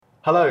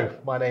Hello,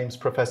 my name's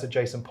Professor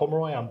Jason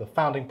Pomeroy. I'm the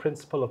founding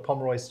principal of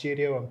Pomeroy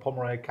Studio and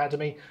Pomeroy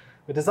Academy.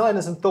 We're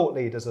designers and thought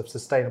leaders of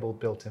sustainable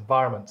built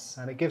environments,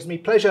 and it gives me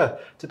pleasure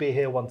to be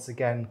here once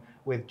again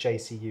with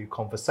JCU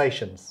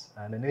Conversations,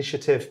 an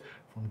initiative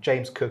from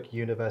James Cook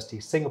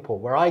University, Singapore,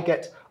 where I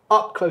get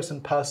up close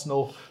and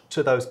personal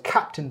to those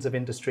captains of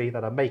industry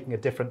that are making a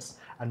difference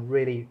and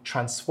really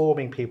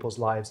transforming people's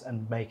lives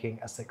and making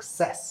a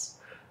success.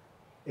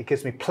 It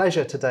gives me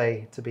pleasure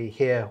today to be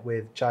here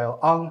with Jaelle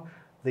Ang,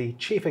 the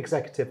Chief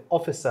Executive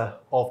Officer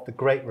of The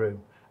Great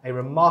Room, a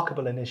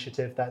remarkable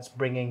initiative that's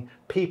bringing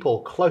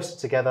people closer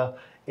together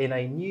in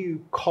a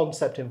new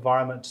concept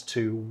environment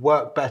to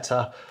work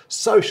better,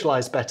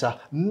 socialize better,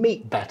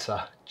 meet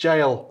better.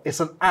 Jaelle, it's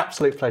an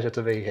absolute pleasure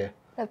to be here.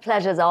 The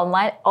pleasure's all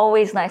mine.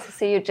 Always nice to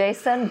see you,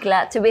 Jason.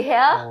 Glad to be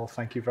here. Oh,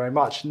 thank you very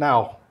much.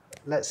 Now,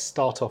 let's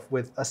start off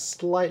with a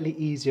slightly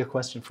easier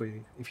question for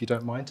you, if you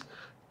don't mind.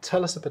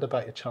 Tell us a bit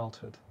about your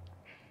childhood.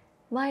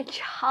 My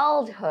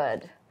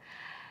childhood.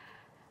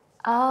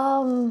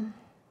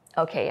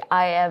 Okay,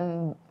 I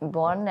am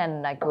born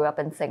and I grew up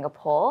in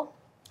Singapore.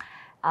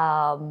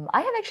 I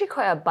have actually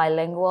quite a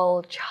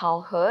bilingual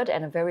childhood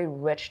and a very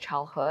rich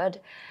childhood.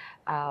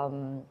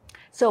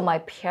 So my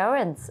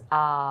parents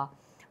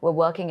were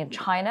working in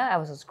China. I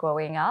was just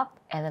growing up,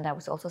 and then I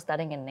was also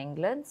studying in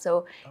England.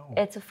 So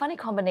it's a funny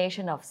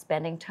combination of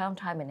spending term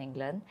time in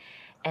England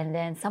and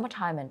then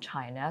summertime in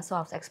China. So I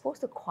was exposed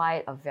to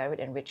quite a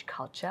varied and rich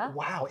culture.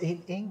 Wow,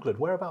 in England?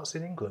 Whereabouts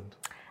in England?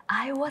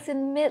 I was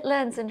in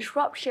Midlands in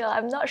Shropshire.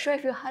 I'm not sure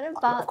if you heard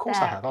about that. Of course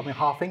I have. I'm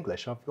half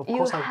English.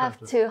 You have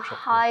to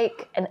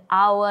hike an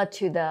hour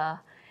to the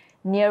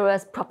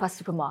nearest proper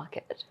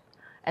supermarket,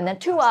 and then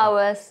 2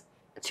 hours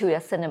to a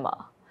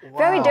cinema. Wow.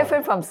 Very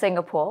different from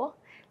Singapore,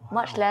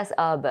 much less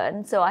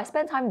urban. So I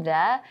spent time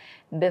there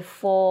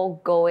before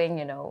going,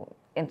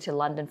 into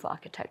London for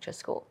architecture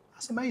school.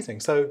 That's amazing.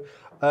 So,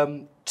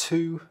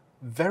 two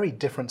very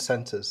different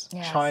centres.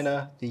 Yes.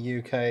 China, the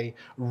UK,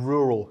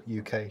 rural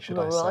UK, should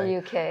I say. Rural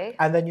UK.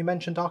 And then you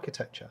mentioned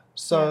architecture.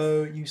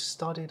 So you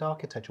studied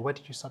architecture. Where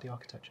did you study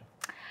architecture?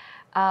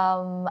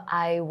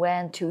 I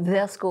went to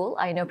the school.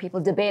 I know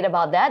people debate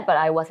about that, but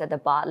I was at the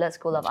Bartlett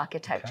School of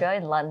Architecture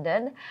in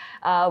London,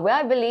 where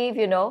I believe,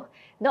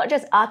 not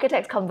just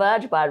architects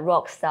converge, but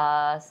rock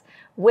stars,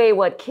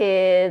 wayward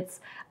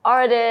kids,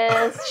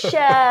 artists,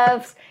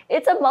 chefs.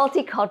 It's a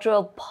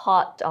multicultural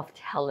pot of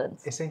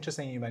talents. It's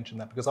interesting you mentioned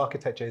that, because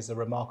architecture is a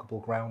remarkable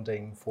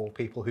grounding for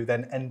people who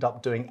then end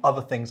up doing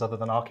other things other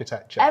than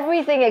architecture.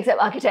 Everything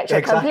except architecture.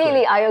 Exactly.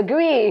 Completely, I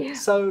agree.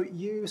 So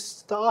you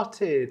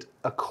started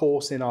a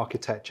course in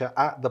architecture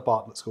at the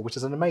Bartlett School, which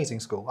is an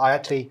amazing school. I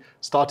actually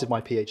started my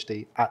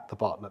PhD at the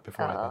Bartlett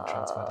before I then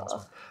transferred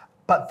elsewhere.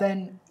 But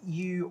then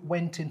you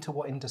went into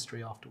what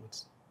industry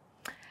afterwards?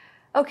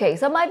 Okay,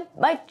 so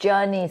my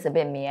journey is a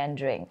bit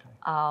meandering.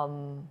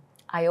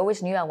 I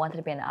always knew I wanted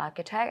to be an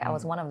architect. I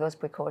was one of those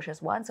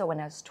precocious ones. So when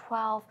I was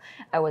 12,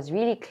 I was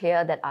really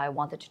clear that I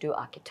wanted to do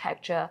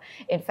architecture.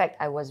 In fact,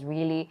 I was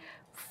really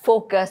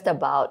focused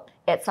about,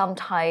 at some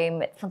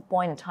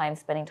point in time,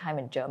 spending time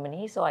in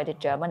Germany. So I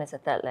did German as a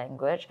third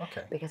language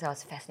because I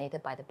was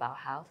fascinated by the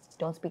Bauhaus.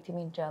 Don't speak to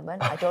me in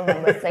German. I don't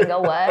remember a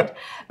single word.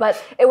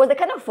 But it was the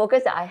kind of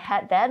focus that I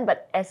had then.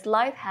 But as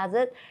life has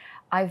it,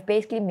 I've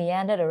basically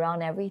meandered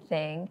around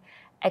everything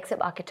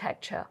except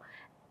architecture.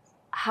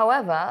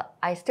 However,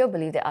 I still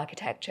believe that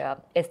architecture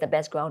is the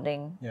best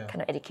grounding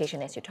kind of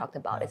education, as you talked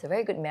about. It's a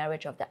very good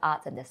marriage of the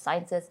arts and the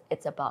sciences.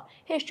 It's about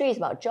history, it's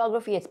about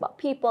geography, it's about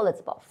people, it's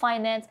about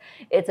finance.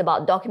 It's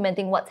about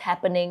documenting what's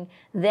happening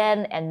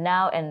then and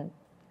now and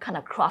kind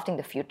of crafting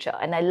the future.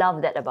 And I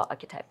love that about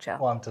architecture.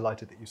 Well, I'm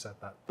delighted that you said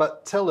that.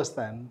 But tell us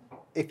then,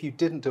 if you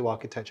didn't do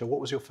architecture,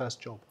 what was your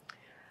first job?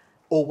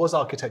 Or was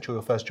architecture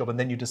your first job and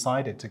then you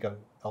decided to go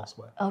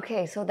elsewhere?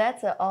 Okay, so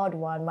that's an odd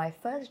one. My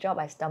first job,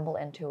 I stumbled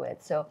into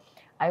it. So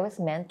I was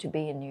meant to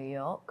be in New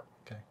York,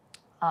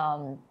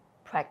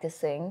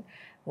 practicing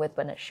with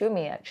Bernard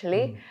Shumi,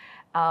 actually.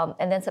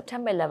 And then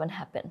September 11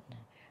 happened.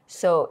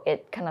 So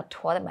it kind of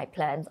thwarted my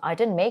plans. I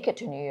didn't make it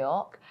to New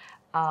York.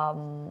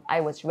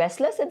 I was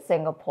restless in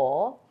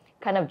Singapore,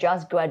 kind of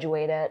just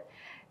graduated,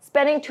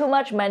 spending too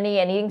much money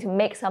and needing to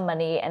make some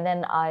money. And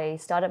then I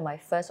started my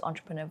first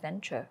entrepreneur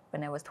venture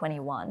when I was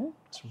 21.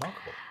 That's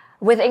remarkable.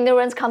 With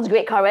ignorance comes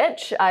great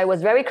courage. I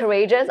was very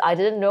courageous. I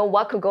didn't know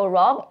what could go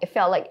wrong. It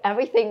felt like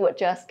everything would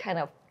just kind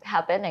of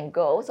happen and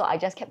go. So I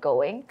just kept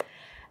going.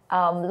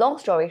 Long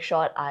story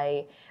short,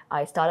 I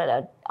started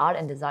an art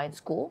and design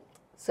school.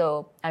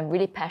 So I'm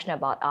really passionate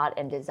about art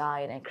and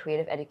design and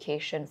creative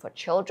education for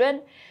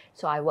children.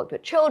 So I worked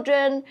with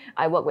children.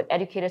 I worked with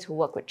educators who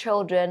work with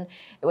children.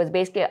 It was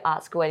basically an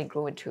art school and it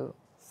grew into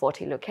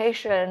 40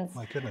 locations.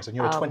 My goodness, and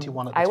you were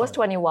 21 at the time. I was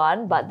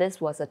 21, but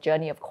this was a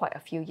journey of quite a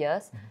few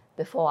years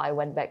before I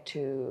went back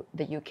to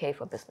the UK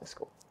for business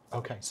school.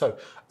 Okay, so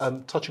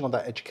touching on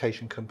that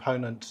education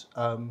component,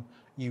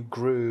 you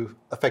grew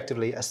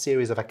effectively a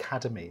series of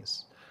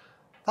academies.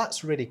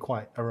 That's really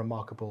quite a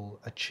remarkable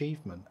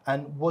achievement.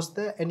 And was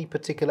there any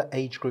particular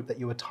age group that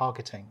you were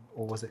targeting,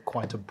 or was it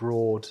quite a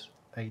broad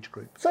age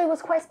group? So it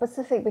was quite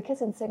specific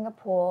because in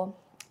Singapore,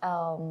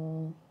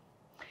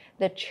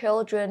 the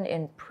children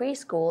in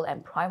preschool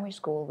and primary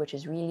school, which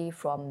is really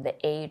from the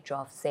age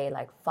of say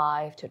like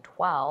 5 to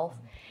 12,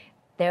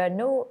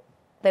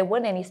 there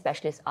weren't any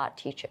specialist art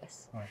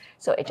teachers. Right.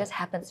 So it just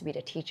happens to be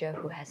the teacher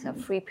who has a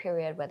free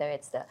period, whether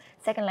it's the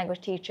second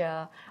language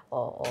teacher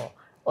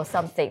or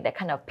something that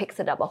kind of picks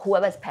it up, or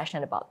whoever is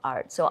passionate about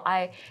art. So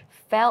I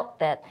felt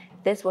that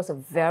this was a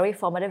very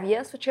formative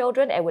years for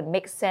children. It would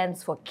make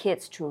sense for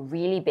kids to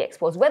really be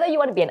exposed, whether you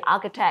want to be an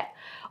architect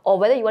or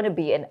whether you want to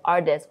be an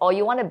artist or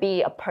you want to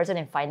be a person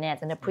in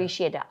finance and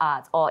appreciate the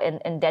arts or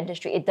in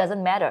dentistry, it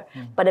doesn't matter.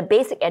 But a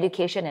basic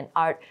education in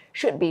art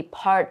should be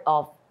part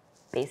of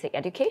basic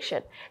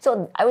education.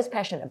 So I was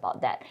passionate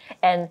about that.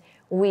 And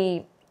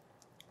we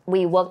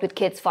worked with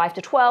kids 5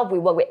 to 12, we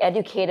worked with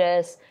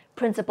educators,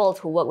 principals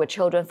who work with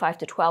children 5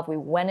 to 12. We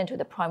went into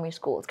the primary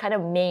schools, kind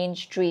of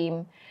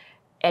mainstream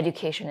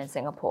education in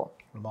Singapore.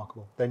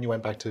 Remarkable. Then you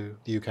went back to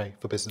the UK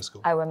for business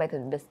school. I went back to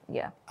the business,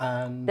 yeah.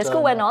 And the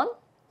school went on.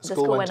 The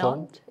school went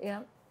on.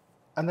 Yeah.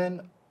 And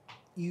then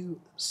you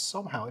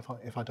somehow,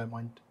 if I don't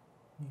mind,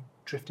 you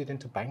drifted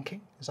into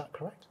banking. Is that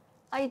correct?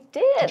 I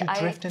did. Did you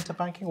drift into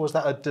banking, or was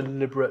that a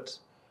deliberate,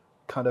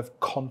 kind of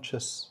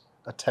conscious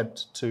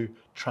attempt to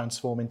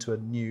transform into a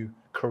new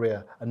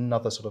career,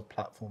 another sort of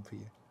platform for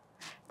you?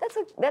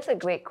 That's a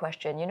great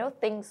question. You know,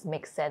 things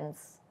make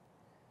sense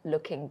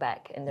looking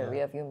back in the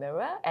rearview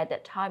mirror. At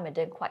that time, I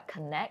didn't quite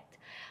connect,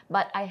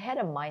 but I had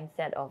a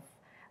mindset of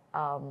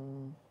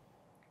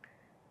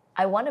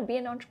I want to be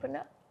an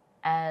entrepreneur,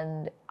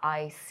 and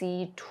I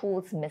see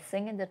tools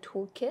missing in the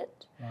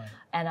toolkit,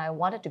 and I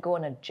wanted to go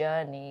on a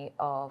journey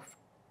of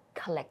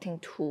collecting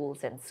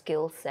tools and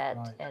skill set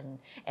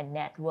and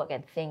network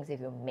and things, if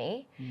you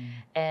may.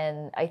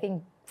 And I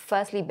think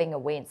firstly, being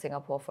away in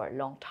Singapore for a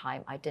long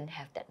time, I didn't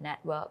have that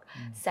network.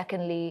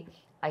 Secondly,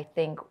 I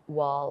think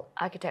while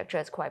architecture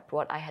is quite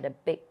broad, I had a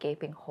big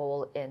gaping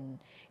hole in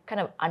kind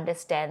of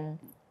understand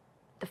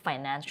the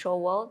financial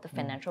world, the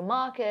financial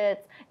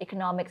markets,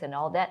 economics and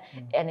all that.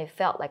 And it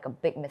felt like a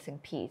big missing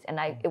piece. And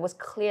it was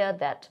clear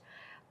that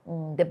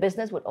the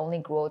business would only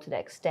grow to the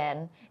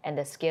extent and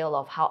the scale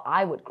of how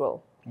I would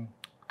grow.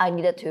 I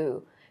needed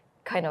to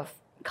kind of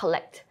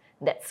collect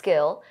that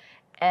skill.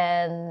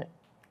 And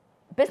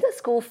business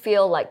school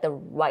feel like the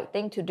right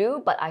thing to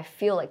do, but I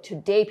feel like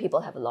today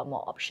people have a lot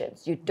more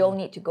options. You don't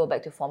need to go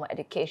back to formal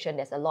education.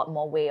 There's a lot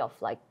more way of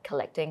like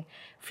collecting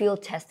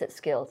field-tested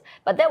skills.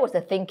 But that was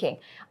the thinking.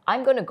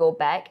 I'm going to go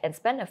back and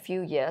spend a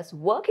few years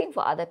working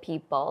for other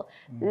people,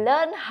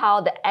 learn how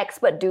the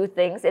expert do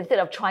things instead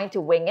of trying to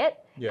wing it.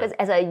 Because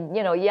as a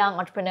young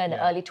entrepreneur in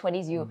the early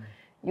 20s,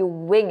 you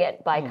wing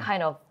it by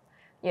kind of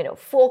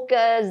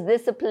focus,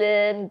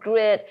 discipline,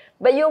 grit,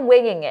 but you're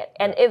winging it.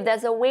 And if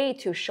there's a way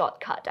to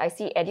shortcut, I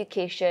see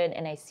education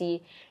and I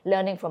see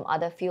learning from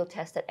other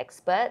field-tested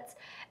experts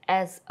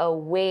as a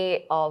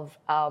way of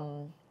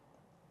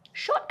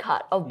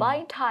shortcut, of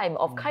buying time,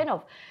 of kind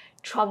of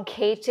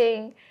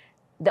truncating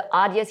the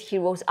arduous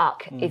hero's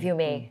arc, if you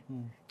may,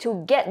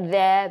 to get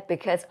there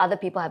because other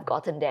people have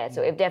gotten there.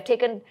 So if they've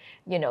taken,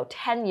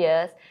 10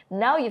 years,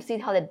 now you've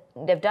seen how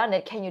they've done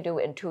it, can you do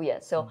it in 2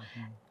 years? So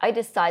I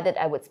decided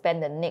I would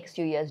spend the next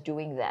few years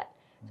doing that.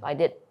 So I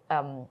did,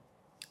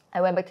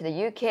 I went back to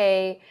the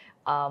UK,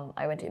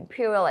 I went to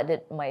Imperial, I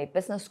did my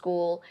business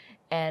school,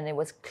 and it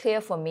was clear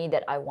for me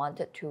that I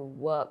wanted to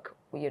work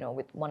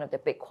with one of the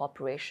big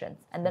corporations.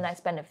 And then I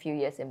spent a few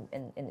years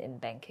in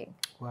banking.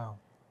 Wow.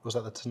 Was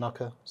that the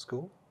Tanaka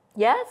School?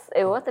 Yes,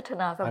 it was the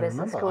Tanaka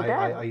Business School.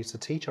 I used to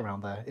teach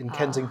around there in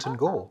Kensington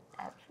Gore.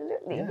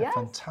 Absolutely, yeah. Yes.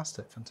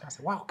 Fantastic.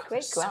 Wow,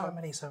 Great so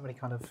many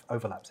kind of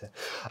overlaps here.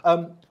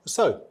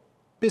 So,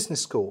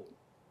 business school,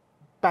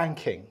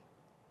 banking,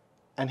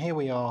 and here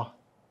we are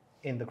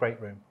in the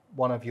Great Room,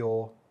 one of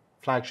your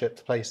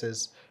flagship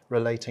places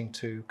relating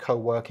to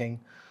co-working.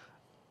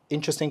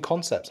 Interesting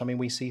concepts. I mean,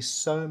 we see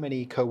so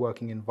many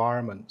co-working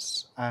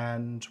environments,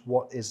 and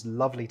what is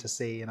lovely to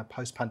see in a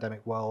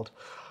post-pandemic world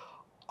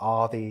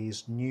are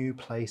these new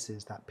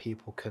places that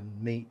people can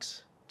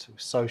meet, to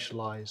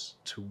socialize,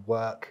 to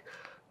work.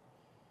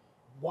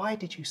 Why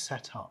did you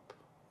set up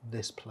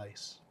this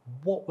place?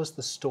 What was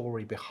the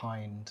story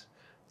behind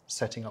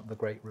setting up the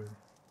Great Room?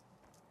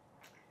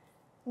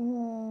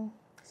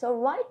 So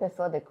right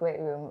before the Great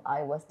Room,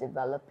 I was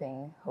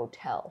developing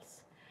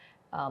hotels.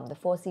 The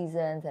Four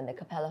Seasons and the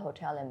Capella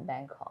Hotel in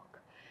Bangkok.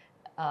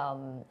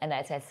 And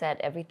as I said,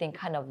 everything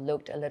kind of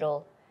looked a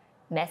little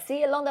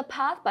messy along the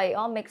path, but it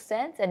all makes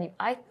sense. And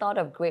I thought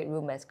of Great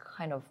Room as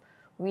kind of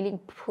really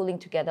pulling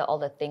together all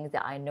the things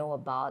that I know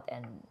about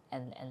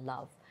and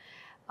love.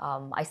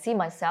 I see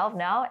myself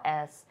now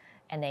as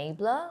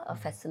enabler, a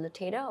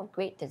facilitator of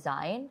great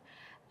design,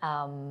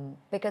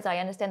 because I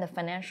understand the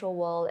financial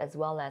world as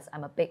well as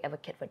I'm a big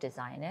advocate for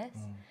designers.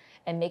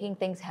 And making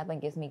things happen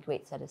gives me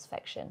great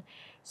satisfaction.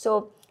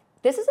 So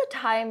this is a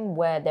time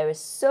where there is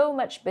so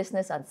much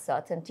business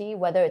uncertainty,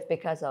 whether it's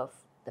because of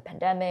the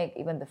pandemic,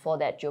 even before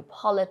that,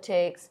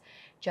 geopolitics,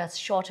 just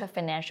shorter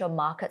financial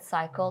market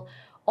cycle.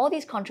 All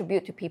these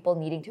contribute to people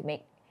needing to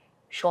make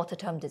shorter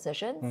term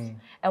decisions?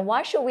 And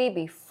why should we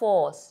be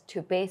forced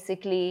to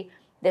basically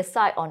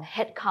decide on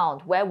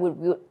headcount, where would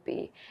we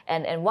be,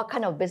 and what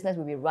kind of business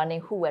we'll be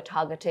running, who we're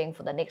targeting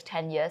for the next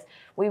 10 years?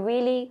 We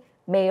really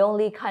may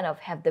only kind of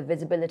have the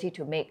visibility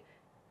to make,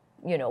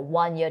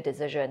 1-year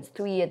decisions,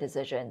 3-year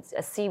decisions,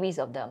 a series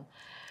of them.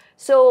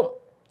 So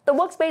the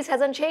workspace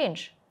hasn't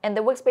changed, and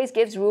the workspace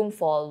gives room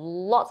for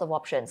lots of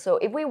options. So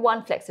if we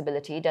want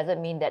flexibility, it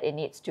doesn't mean that it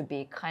needs to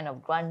be kind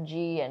of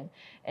grungy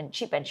and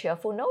cheap and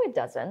cheerful. No, it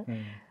doesn't.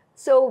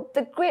 So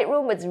the great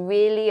room is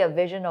really a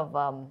vision of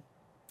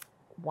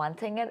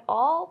wanting it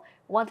all,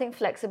 wanting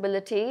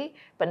flexibility,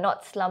 but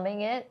not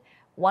slumming it,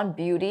 want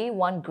beauty,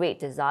 want great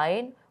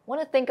design,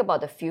 want to think about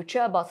the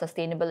future, about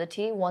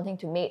sustainability, wanting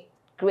to meet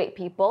great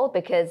people,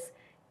 because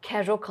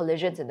casual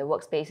collisions in the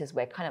workspace is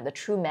where kind of the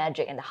true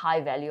magic and the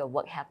high value of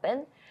work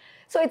happen.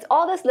 So it's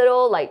all this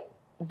little like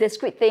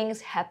discrete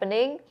things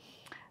happening,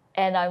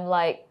 and I'm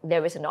like,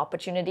 there is an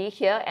opportunity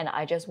here, and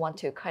I just want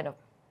to kind of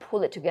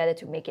pull it together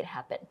to make it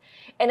happen.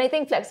 And I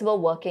think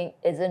flexible working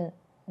isn't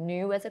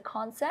new as a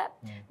concept.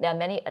 There are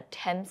many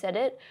attempts at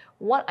it.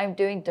 What I'm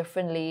doing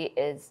differently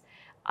is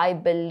I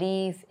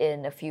believe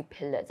in a few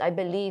pillars. I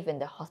believe in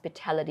the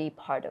hospitality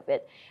part of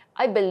it.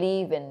 I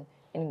believe in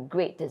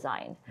great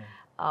design.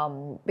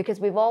 Because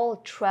we've all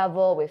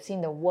traveled, we've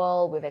seen the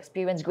world, we've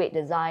experienced great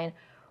design.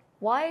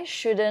 Why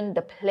shouldn't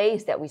the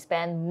place that we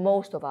spend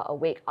most of our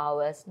awake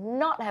hours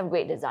not have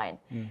great design?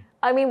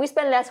 I mean, we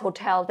spend less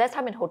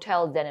time in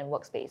hotels than in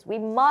workspace. We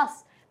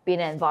must be in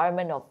an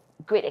environment of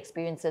great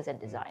experiences and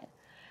design.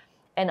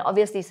 And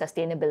obviously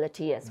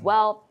sustainability as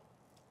well.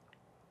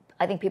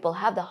 I think people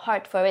have the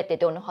heart for it. They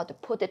don't know how to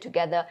put it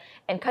together,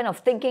 and kind of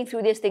thinking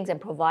through these things and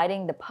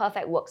providing the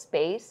perfect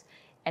workspace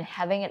and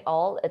having it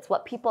all. It's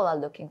what people are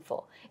looking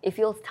for. It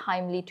feels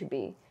timely to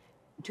be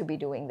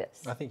doing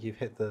this. I think you've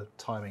hit the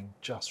timing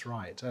just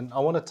right. And I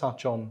want to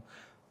touch on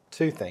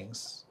two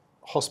things: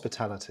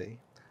 hospitality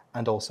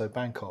and also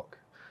Bangkok.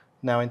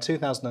 Now, in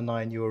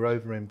 2009, you were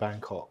over in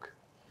Bangkok.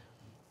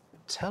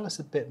 Tell us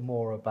a bit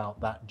more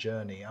about that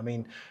journey. I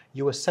mean,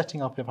 you were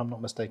setting up, if I'm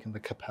not mistaken, the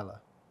Capella.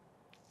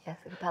 Yes,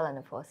 the Capella and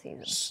the Four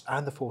Seasons.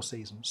 And the Four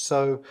Seasons.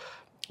 So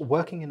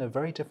working in a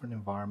very different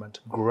environment,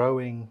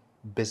 growing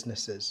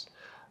businesses,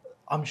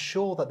 I'm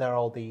sure that there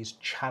are these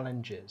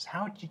challenges.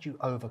 How did you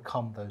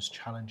overcome those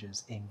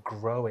challenges in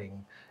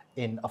growing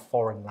in a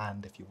foreign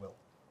land, if you will?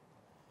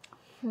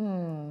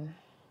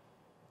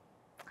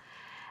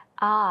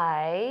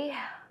 I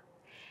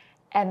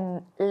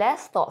am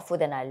less thoughtful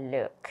than I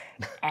look.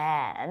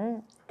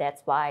 And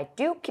that's why I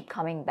do keep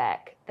coming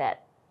back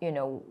that,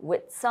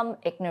 with some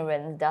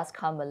ignorance does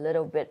come a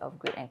little bit of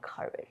grit and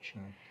courage.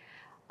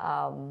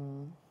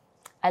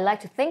 I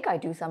like to think I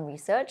do some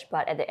research,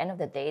 but at the end of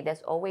the day,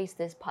 there's always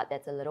this part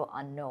that's a little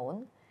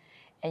unknown,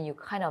 and you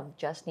kind of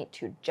just need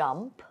to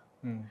jump.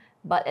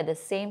 But at the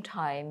same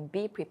time,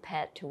 be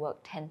prepared to work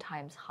 10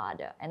 times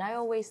harder. And I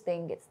always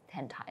think it's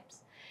 10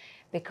 times,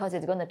 because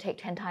it's going to take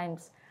 10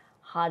 times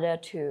harder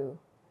to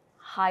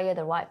hire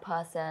the right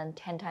person,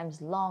 10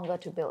 times longer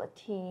to build a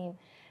team,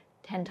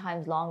 10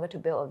 times longer to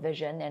build a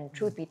vision. And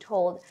truth be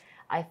told,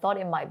 I thought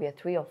it might be a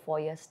 3 or 4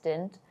 year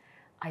stint.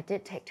 I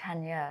did take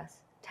 10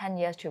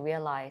 years to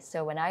realize.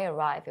 So when I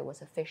arrived, it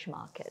was a fish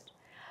market.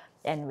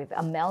 And we've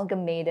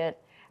amalgamated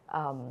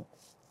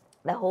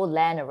the whole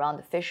land around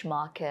the fish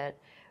market,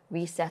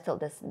 resettled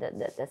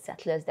the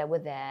settlers that were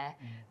there,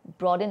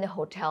 brought in the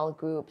hotel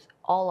groups,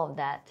 all of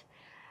that.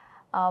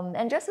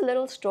 And just a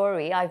little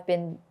story, I've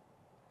been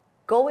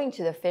going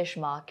to the fish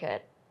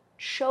market,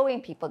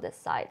 showing people the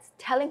sights,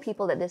 telling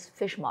people that this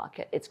fish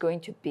market is going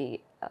to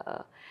be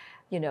a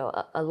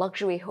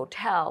luxury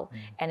hotel,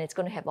 and it's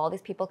going to have all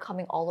these people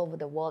coming all over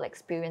the world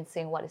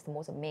experiencing what is the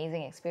most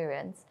amazing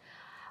experience.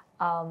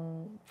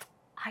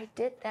 I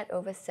did that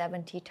over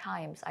 70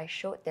 times. I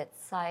showed that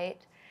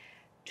site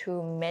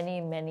to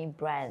many, many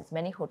brands,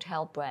 many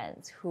hotel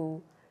brands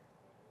who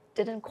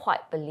didn't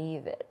quite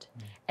believe it.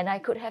 And I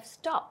could have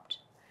stopped.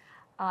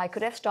 I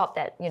could have stopped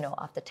at,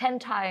 after 10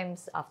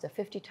 times, after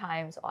 50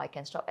 times, or I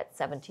can stop at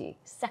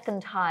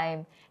 72nd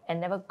time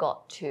and never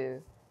got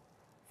to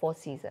Four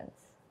Seasons.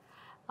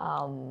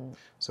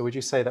 So would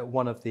you say that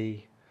one of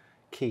the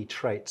key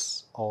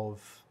traits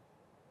of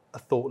a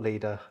thought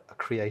leader, a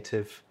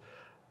creative,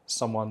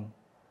 someone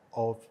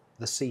of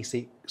the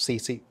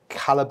C-suite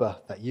caliber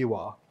that you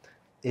are,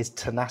 is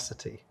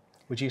tenacity?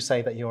 Would you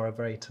say that you're a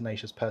very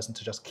tenacious person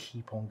to just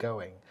keep on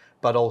going,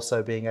 but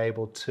also being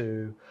able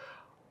to,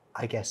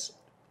 I guess,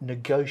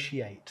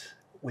 negotiate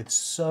with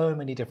so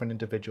many different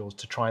individuals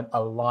to try and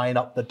align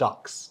up the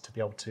ducks to be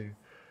able to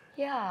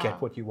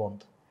get what you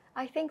want?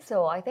 I think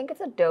so. I think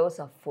it's a dose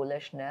of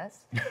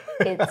foolishness.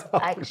 It's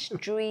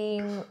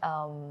extreme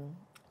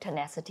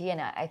tenacity, and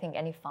I think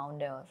any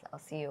founder or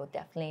CEO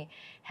definitely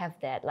have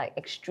that, like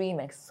extreme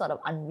and sort of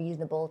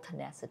unreasonable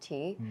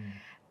tenacity.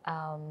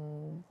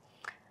 And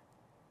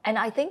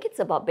I think it's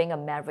about being a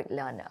maverick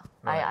learner.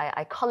 Right.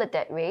 I call it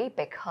that way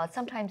because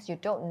sometimes you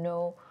don't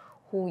know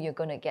who you're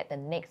going to get the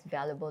next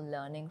valuable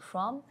learning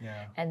from.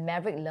 And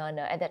maverick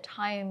learner, at that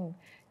time,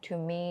 to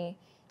me,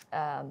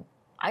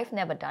 I've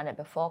never done it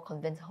before,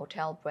 convince a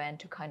hotel brand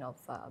to kind of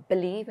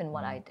believe in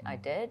what I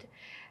did.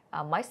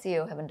 My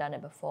CEO haven't done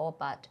it before,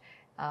 but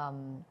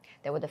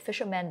there were the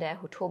fishermen there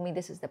who told me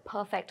this is the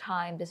perfect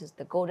time, this is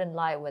the golden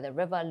light where the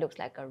river looks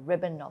like a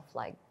ribbon of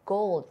like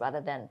gold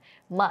rather than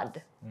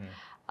mud.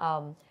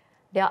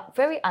 They are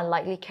very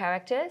unlikely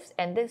characters,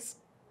 and this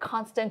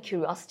constant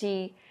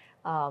curiosity,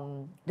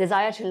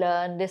 desire to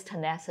learn, this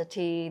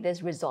tenacity,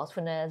 this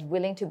resourcefulness,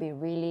 willing to be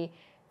really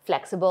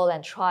flexible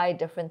and try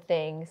different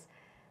things.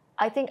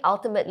 I think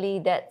ultimately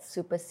that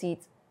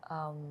supersedes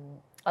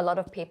a lot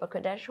of paper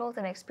credentials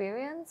and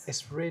experience.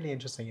 It's really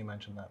interesting you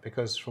mentioned that,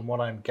 because from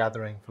what I'm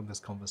gathering from this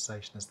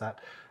conversation is that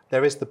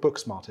there is the book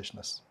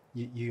smartishness.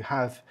 You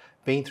have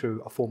been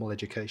through a formal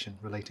education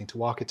relating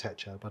to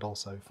architecture, but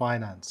also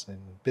finance and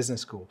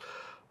business school.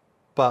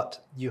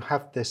 But you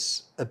have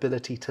this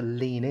ability to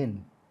lean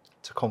in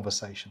to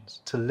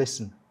conversations, to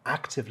listen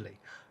actively.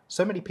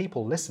 So many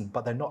people listen,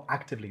 but they're not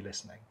actively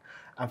listening.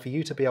 And for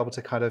you to be able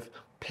to kind of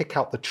pick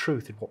out the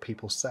truth in what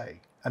people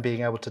say and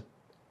being able to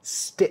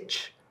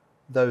stitch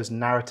those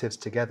narratives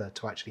together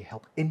to actually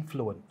help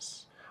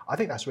influence, I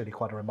think that's really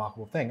quite a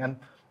remarkable thing. And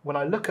when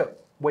I look at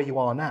where you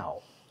are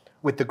now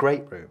with the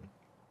Great Room,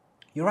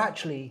 you're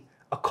actually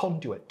a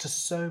conduit to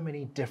so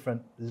many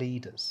different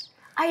leaders.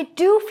 I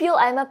do feel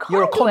I'm a conduit.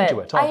 You're a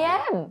conduit, aren't you?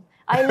 I am.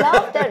 I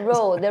love that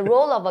role, the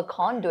role of a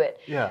conduit.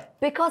 Yeah.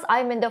 Because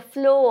I'm in the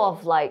flow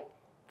of like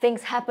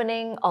things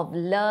happening, of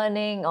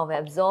learning, of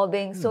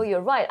absorbing. So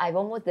you're right, I've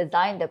almost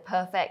designed the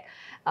perfect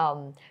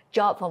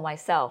job for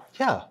myself.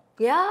 Yeah.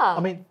 Yeah. I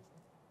mean,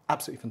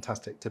 absolutely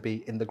fantastic to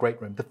be in the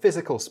Great Room, the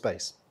physical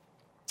space.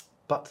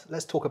 But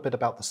let's talk a bit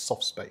about the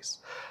soft space.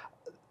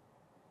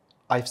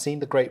 I've seen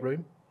the Great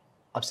Room.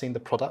 I've seen the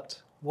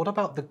product. What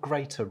about the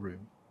greater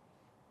room?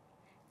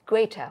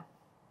 Greater.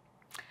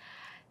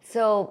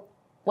 So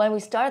when we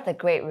started the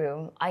Great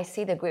Room, I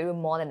see the Great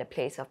Room more than a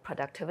place of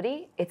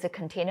productivity. It's a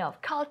container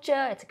of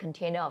culture. It's a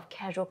container of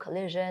casual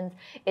collisions.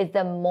 It's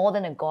the more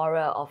than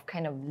agora of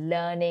kind of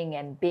learning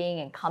and being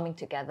and coming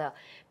together,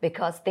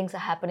 because things are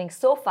happening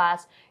so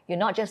fast. You're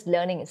not just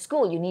learning in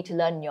school. You need to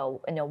learn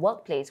in your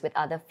workplace with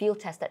other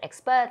field-tested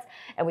experts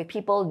and with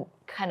people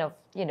kind of,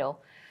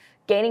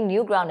 gaining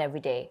new ground every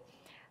day.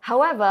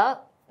 However,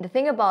 the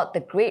thing about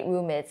the Great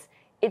Room is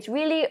it's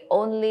really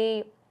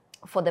only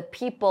for the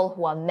people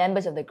who are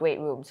members of the Great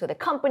Room. So the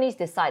companies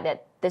decide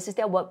that this is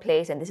their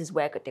workplace and this is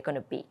where they're going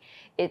to be.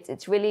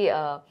 It's really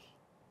a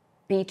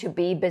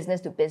B2B, business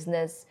to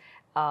business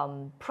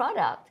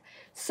product.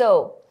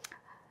 So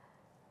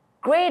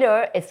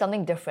greater is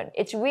something different.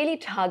 It's really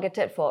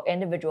targeted for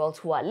individuals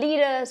who are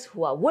leaders,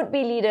 who are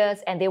would-be leaders,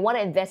 and they want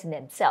to invest in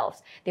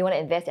themselves. They want to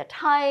invest their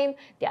time,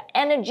 their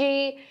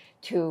energy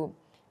to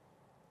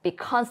be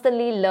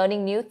constantly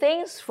learning new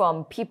things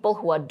from people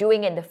who are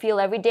doing it in the field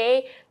every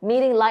day,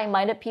 meeting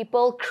like-minded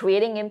people,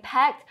 creating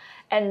impact,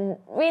 and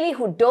really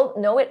who don't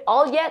know it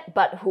all yet,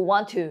 but who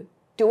want to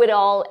do it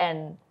all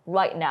and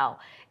right now.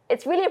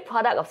 It's really a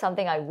product of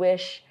something I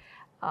wish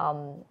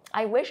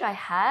I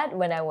had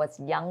when I was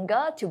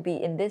younger, to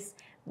be in this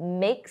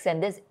mix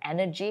and this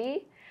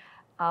energy.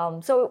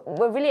 So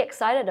we're really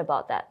excited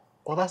about that.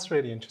 Well, that's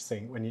really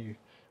interesting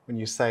when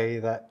you say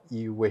that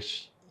you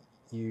wish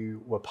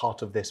you were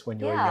part of this when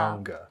you were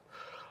younger.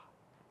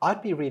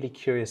 I'd be really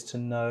curious to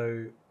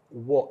know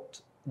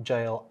what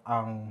Jaelle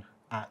Ang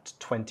at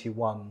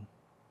 21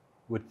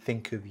 would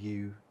think of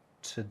you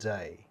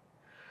today.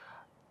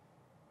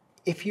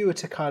 If you were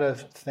to kind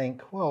of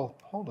think, well,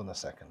 hold on a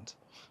second,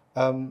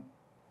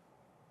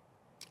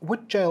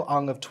 would Jaelle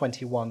Ang of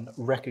 21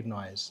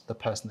 recognize the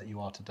person that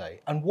you are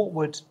today? And what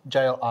would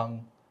Jaelle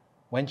Ang,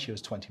 when she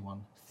was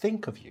 21,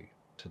 think of you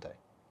today?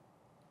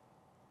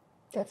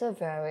 That's a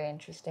very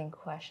interesting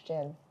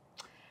question.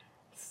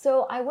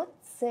 So I would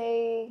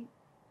say,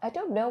 I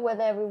don't know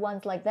whether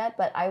everyone's like that,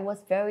 but I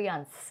was very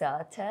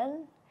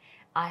uncertain.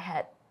 I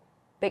had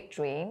big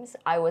dreams.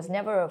 I was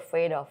never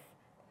afraid of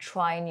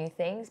trying new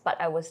things,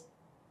 but I was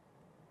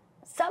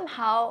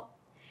somehow,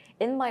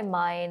 in my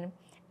mind,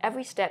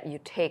 every step you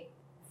take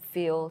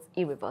feels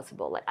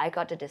irreversible. Like I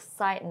got to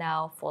decide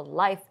now for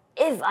life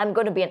if I'm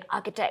going to be an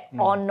architect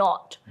or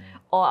not,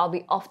 or I'll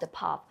be off the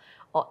path,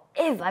 or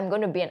if I'm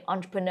going to be an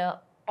entrepreneur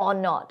or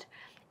not.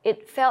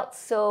 It felt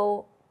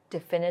so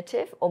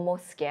definitive,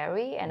 almost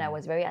scary, and I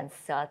was very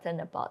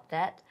uncertain about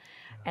that.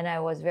 And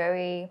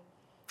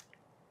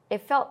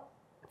it felt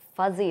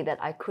fuzzy that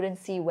I couldn't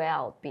see where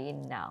I'll be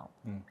now.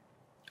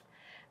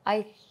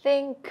 I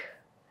think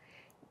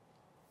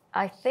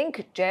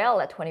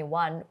Jaelle at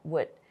 21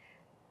 would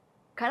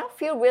kind of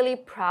feel really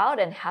proud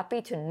and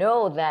happy to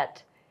know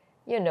that,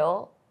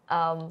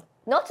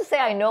 not to say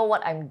I know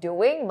what I'm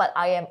doing, but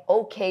I am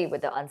okay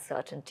with the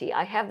uncertainty.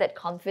 I have that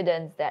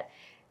confidence that,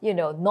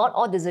 not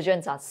all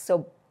decisions are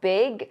so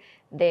big.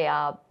 They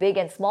are big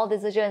and small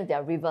decisions. They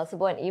are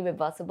reversible and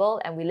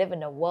irreversible. And we live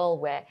in a world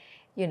where,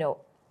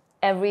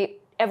 every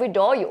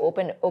door you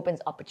open opens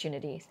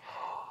opportunities.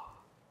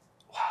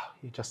 Wow,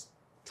 you just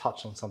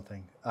touched on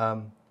something.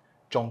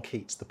 John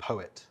Keats, the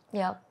poet,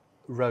 Yeah.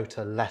 wrote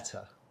a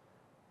letter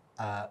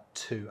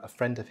to a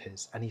friend of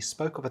his, and he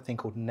spoke of a thing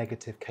called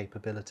negative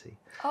capability.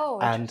 Oh,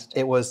 and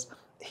it was,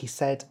 he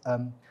said,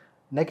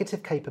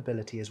 negative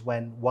capability is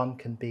when one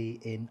can be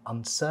in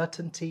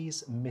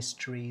uncertainties,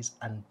 mysteries,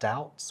 and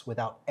doubts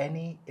without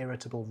any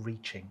irritable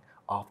reaching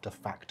after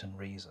fact and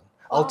reason.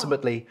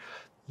 Ultimately,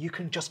 you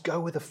can just go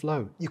with the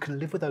flow. You can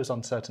live with those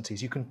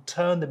uncertainties. You can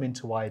turn them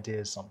into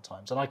ideas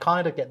sometimes. And I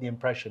kind of get the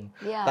impression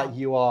that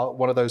you are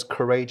one of those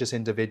courageous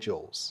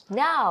individuals.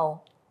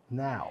 Now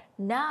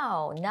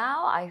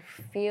I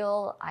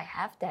feel I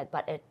have that,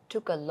 but it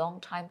took a long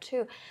time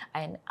too.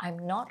 And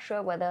I'm not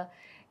sure whether,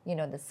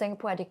 the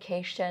Singapore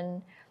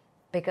education,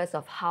 because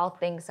of how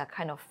things are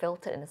kind of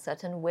filtered in a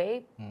certain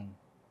way,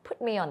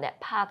 put me on that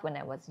path when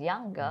I was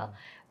younger.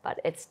 But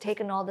it's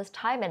taken all this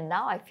time, and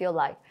now I feel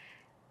like,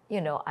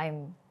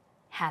 I'm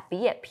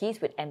happy, at peace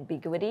with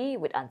ambiguity,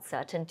 with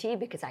uncertainty,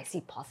 because I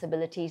see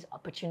possibilities,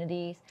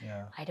 opportunities.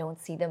 I don't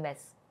see them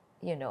as,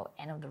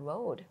 end of the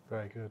road.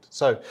 Very good.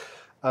 So,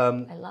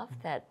 I love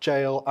that.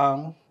 Jaelle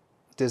Ang,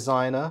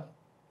 designer,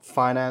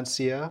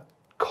 financier,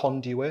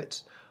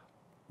 conduit.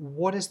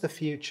 What is the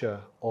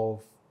future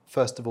of,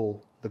 first of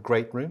all, the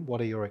Great Room?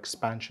 What are your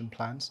expansion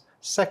plans?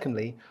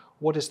 Secondly,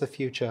 what is the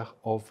future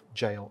of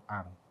Jaelle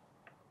Ang?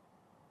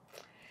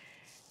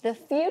 The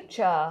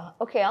future,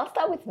 okay, I'll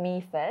start with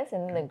me first,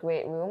 and then the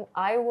Great Room.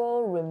 I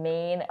will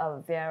remain a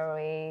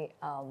very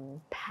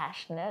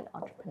passionate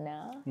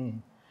entrepreneur.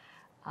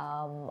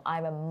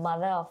 I'm a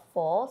mother of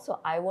 4, so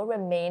I will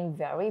remain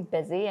very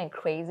busy and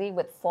crazy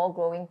with 4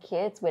 growing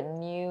kids with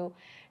new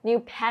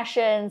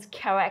passions,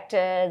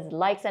 characters,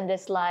 likes and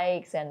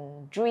dislikes,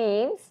 and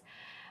dreams.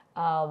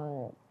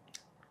 I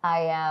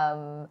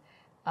am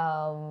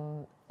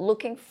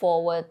looking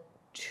forward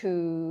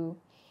to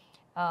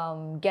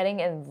getting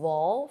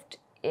involved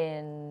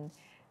in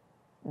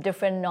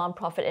different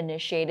nonprofit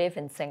initiatives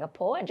in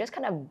Singapore, and just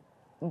kind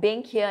of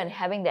being here and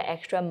having the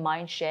extra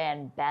mind share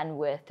and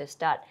bandwidth to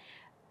start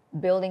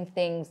building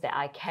things that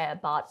I care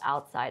about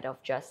outside of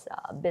just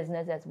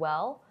business as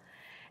well.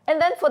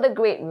 And then for the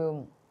Great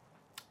Room,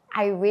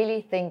 I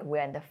really think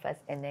we're in the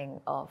first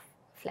inning of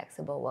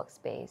flexible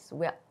workspace.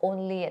 We're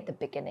only at the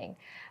beginning.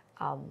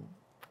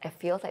 It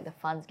feels like the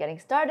fun's getting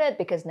started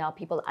because now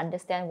people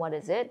understand what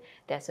is it.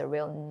 There's a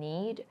real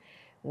need.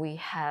 We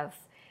have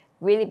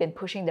really been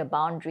pushing the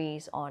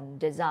boundaries on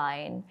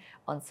design,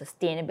 on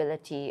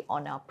sustainability,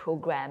 on our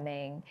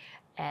programming,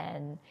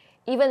 and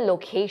even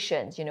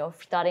locations,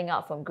 starting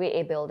out from grade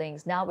A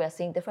buildings. Now we're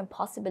seeing different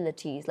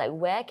possibilities, like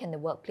where can the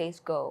workplace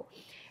go?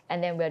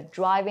 And then we're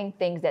driving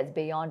things that's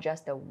beyond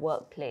just the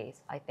workplace.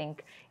 I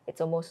think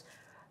it's almost,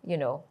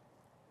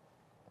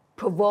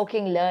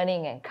 provoking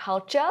learning and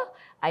culture.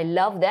 I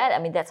love that. I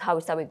mean, that's how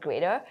we start with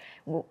Greater.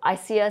 I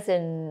see us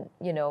in,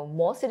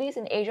 more cities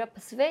in Asia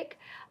Pacific.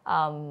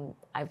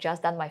 I've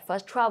just done my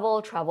first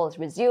travel. Travel is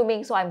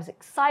resuming. So I'm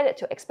excited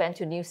to expand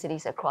to new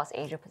cities across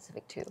Asia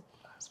Pacific too.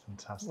 That's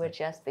fantastic. We're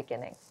just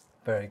beginning.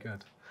 Very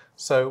good.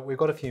 So we've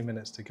got a few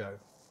minutes to go.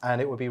 And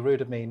it would be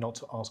rude of me not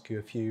to ask you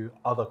a few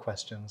other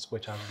questions,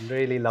 which I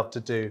really love to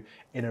do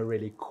in a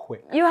really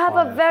quick You have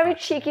a very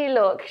cheeky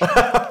look.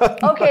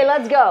 Okay,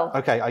 let's go.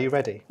 Okay, are you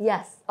ready?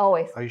 Yes,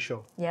 always. Are you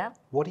sure? Yeah.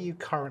 What are you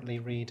currently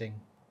reading?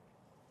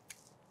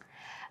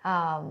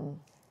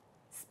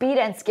 Speed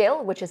and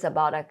Scale, which is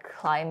about a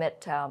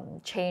climate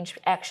change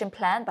action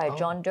plan by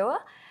John Doerr.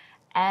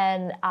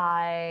 And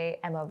I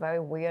am a very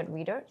weird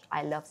reader.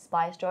 I love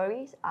spy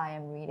stories. I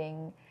am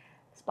reading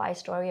spy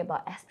story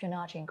about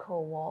espionage in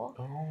Cold War.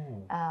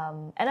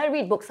 And I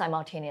read books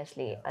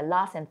simultaneously. A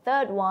last and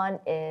third one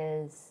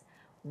is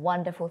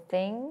Wonderful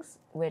Things,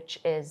 which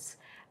is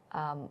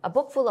a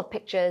book full of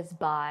pictures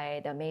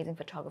by the amazing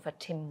photographer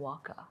Tim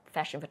Walker,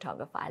 fashion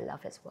photographer. I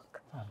love his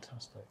work.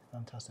 Fantastic,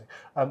 fantastic.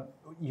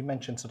 You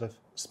mentioned sort of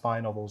spy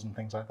novels and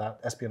things like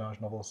that,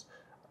 espionage novels.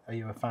 Are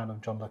you a fan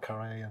of John le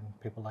Carré and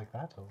people like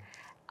that? Or?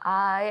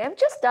 I am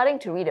just starting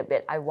to read a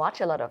bit. I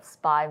watch a lot of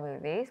spy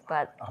movies,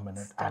 but I'm an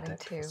starting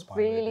addict to. for spy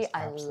Really, movies.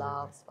 I Absolutely.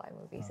 love spy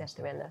movies and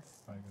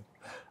thrillers. Very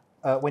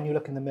good. When you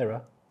look in the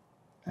mirror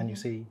and you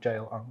see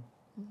Jaelle Ang,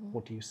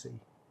 what do you see?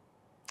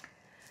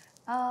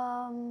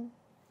 I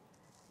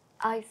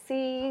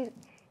see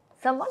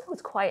someone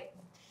who's quite,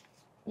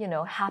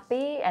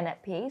 happy and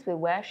at peace with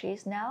where she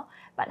is now,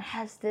 but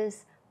has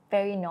this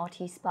very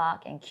naughty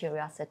spark and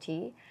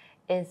curiosity,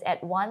 is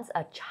at once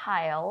a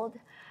child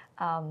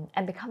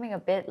and becoming a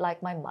bit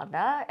like my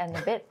mother and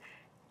a bit,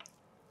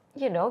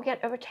 get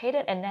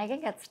irritated and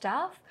nagging at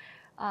stuff.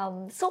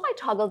 So I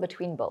toggle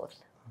between both.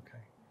 Okay.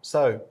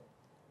 So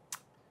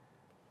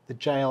the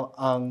Jaelle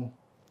Ang,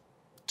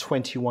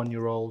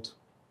 21-year-old,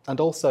 and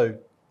also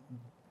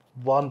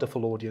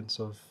wonderful audience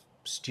of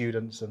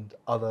students and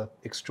other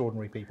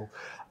extraordinary people.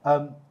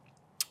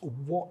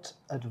 What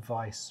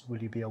advice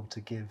will you be able to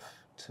give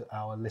to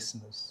our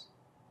listeners?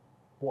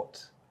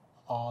 What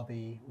are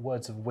the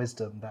words of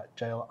wisdom that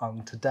Jaelle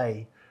Ang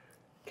today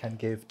can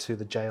give to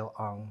the Jaelle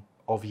Ang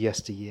of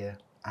yesteryear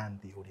and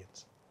the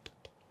audience?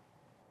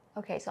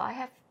 Okay, so I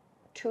have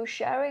 2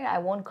 sharing. I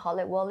won't call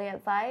it worldly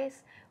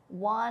advice.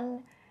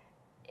 One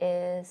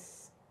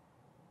is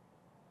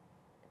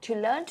to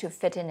learn to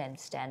fit in and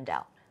stand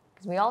out.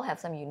 Because we all have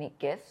some unique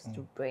gifts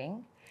to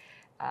bring.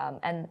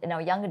 And in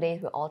our younger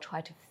days, we all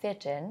try to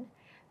fit in,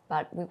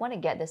 but we want to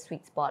get the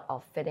sweet spot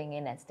of fitting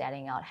in and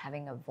standing out,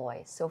 having a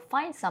voice. So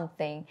find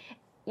something,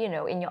 you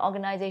know, in your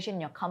organization,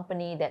 your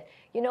company that,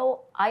 you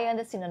know, I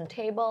understand on the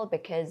table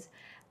because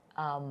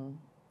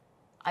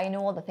I know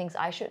all the things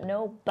I should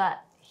know,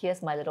 but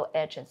here's my little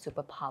edge and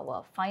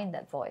superpower. Find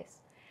that voice.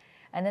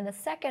 And then the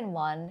second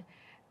one,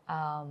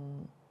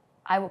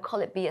 I would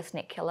call it be a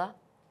snake killer.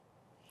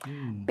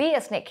 Be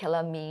a snake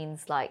killer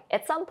means like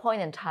at some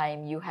point in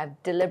time you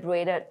have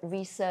deliberated,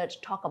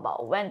 research, talk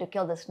about when to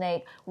kill the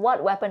snake,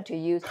 what weapon to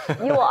use.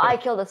 You or I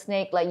kill the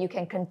snake, like you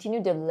can continue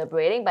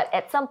deliberating, but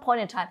at some point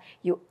in time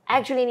you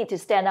actually need to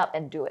stand up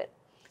and do it.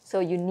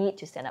 So you need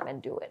to stand up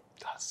and do it.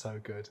 That's so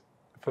good.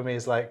 For me,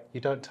 it's like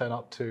you don't turn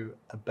up to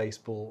a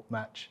baseball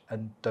match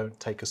and don't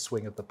take a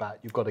swing at the bat.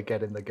 You've got to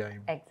get in the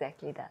game.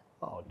 Exactly that.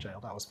 Oh,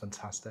 Jaelle, that was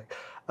fantastic.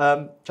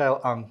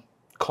 Jaelle Ang,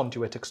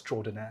 conduit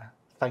extraordinaire.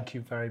 Thank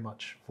you very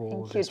much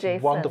for this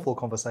wonderful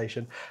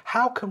conversation.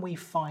 How can we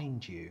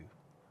find you?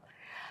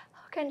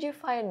 How can you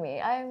find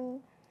me? I'm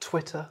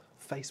Twitter,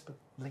 Facebook,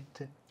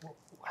 LinkedIn.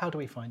 How do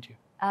we find you?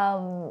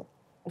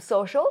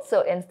 Social,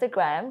 so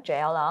Instagram,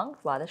 Jaelle Ang,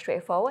 rather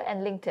straightforward,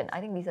 and LinkedIn. I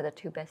think these are the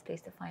two best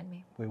places to find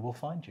me. We will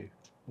find you.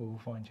 We will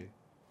find you.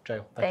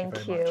 Jaelle, thank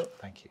you very much.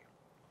 Thank you.